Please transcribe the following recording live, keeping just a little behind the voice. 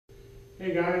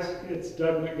Hey guys, it's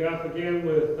Doug McGuff again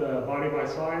with Body by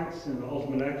Science and the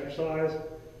Ultimate Exercise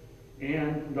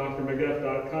and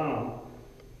drmcguff.com.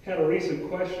 Had a recent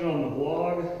question on the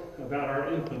blog about our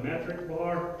Infimetric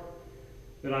bar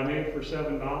that I made for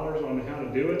 $7 on how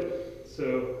to do it.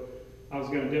 So I was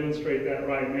going to demonstrate that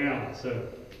right now. So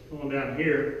going down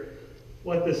here,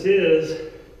 what this is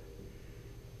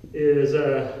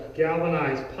a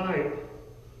galvanized pipe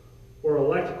or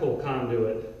electrical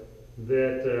conduit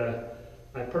that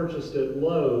I purchased at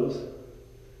Lowe's,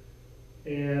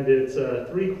 and it's a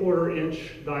 3/4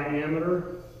 inch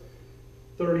diameter,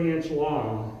 30-inch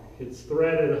long. It's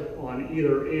threaded on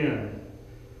either end.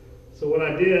 So what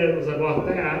I did was I bought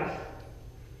that,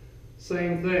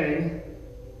 same thing,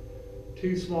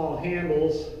 2 small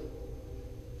handles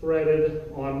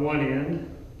threaded on one end,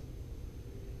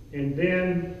 and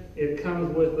then it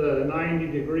comes with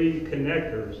 90-degree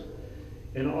connectors.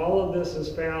 And all of this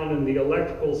is found in the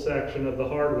electrical section of the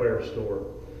hardware store.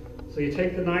 So you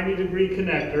take the 90-degree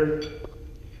connector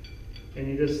and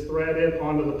you just thread it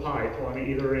onto the pipe on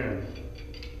either end.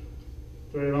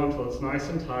 Thread it on until it's nice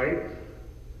and tight.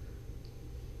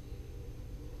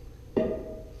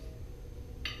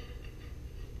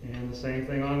 And the same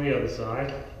thing on the other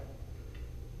side.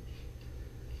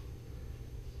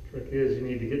 Trick is you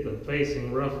need to get them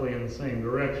facing roughly in the same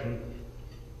direction.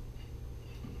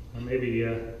 I may be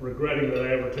regretting that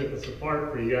I ever took this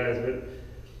apart for you guys, but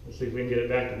let's see if we can get it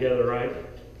back together right.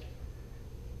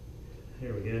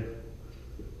 Here we go.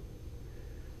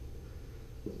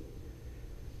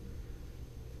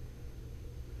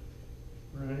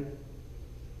 Right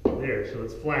there, so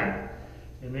it's flat.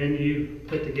 And then you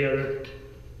put together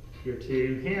your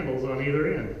 2 handles on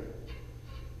either end.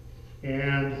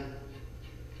 And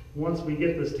once we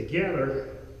get this together,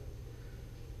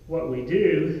 what we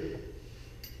do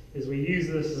is we use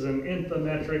this as an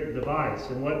Infimetric device.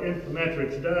 And what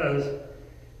Infimetrics does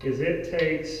is it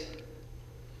takes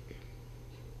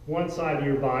one side of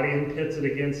your body and pits it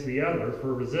against the other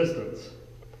for resistance.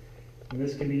 And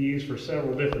this can be used for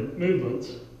several different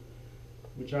movements,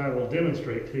 which I will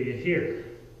demonstrate to you here.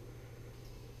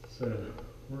 So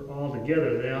we're all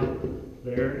together now,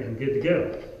 there, and good to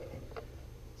go.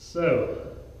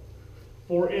 So,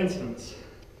 for instance,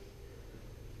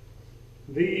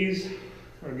 these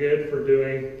are good for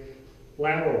doing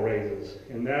lateral raises,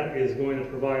 and that is going to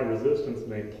provide resistance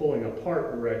in a pulling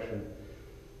apart direction.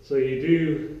 So you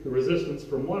do the resistance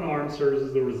from one arm serves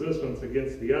as the resistance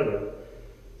against the other.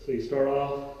 So you start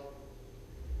off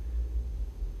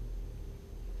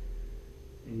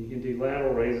and you can do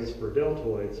lateral raises for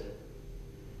deltoids.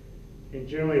 And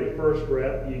generally the first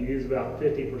rep you use about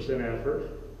 50% effort,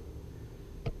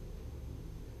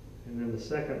 and then the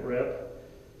second rep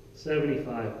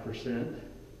 75%.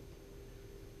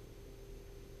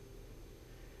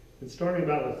 And starting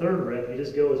about the 3rd rep, you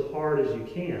just go as hard as you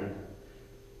can,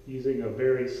 using a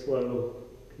very slow,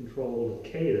 controlled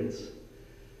cadence.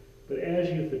 But as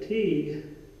you fatigue,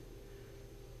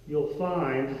 you'll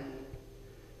find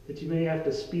that you may have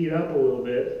to speed up a little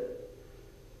bit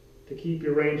to keep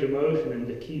your range of motion and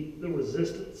to keep the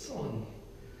resistance on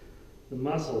the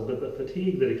muscle. But the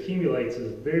fatigue that accumulates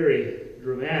is very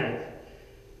dramatic.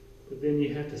 But then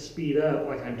you have to speed up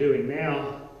like I'm doing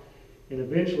now. And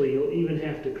eventually you'll even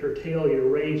have to curtail your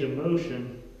range of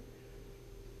motion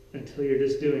until you're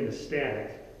just doing a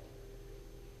static.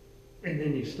 And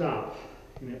then you stop.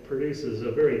 And it produces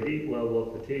a very deep level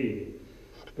of fatigue.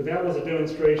 But that was a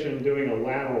demonstration doing a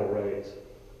lateral raise.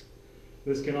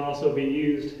 This can also be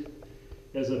used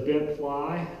as a bent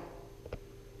fly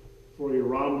for your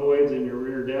rhomboids and your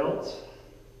rear delts.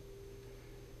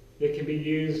 It can be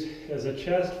used as a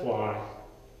chest fly,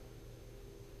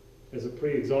 as a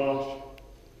pre-exhaust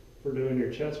for doing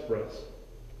your chest press.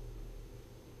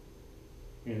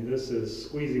 And this is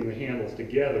squeezing the handles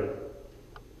together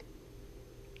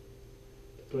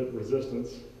to put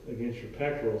resistance against your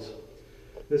pectorals.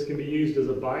 This can be used as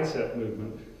a bicep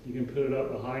movement. You can put it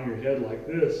up behind your head like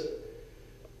this,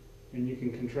 and you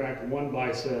can contract one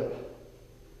bicep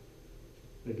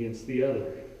against the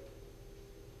other.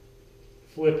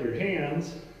 Flip your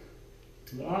hands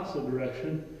in the opposite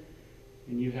direction,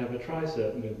 and you have a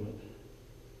tricep movement.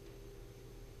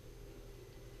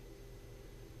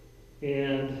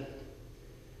 And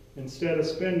instead of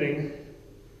spending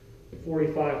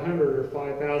 $4,500 or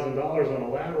 $5,000 on a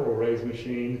lateral raise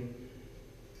machine,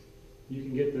 you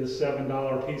can get this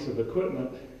 $7 piece of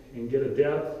equipment and get a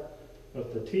depth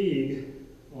of fatigue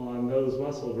on those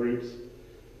muscle groups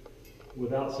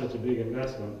without such a big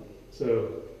investment.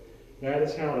 So that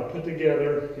is how to put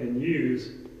together and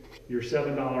use your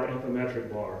 $7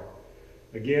 Infimetric bar.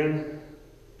 Again,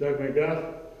 Doug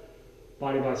McGuff,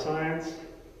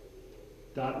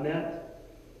 bodybyscience.net,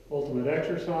 Ultimate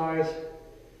Exercise,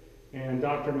 and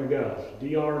Dr. McGuff,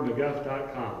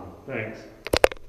 drmcguff.com. Thanks.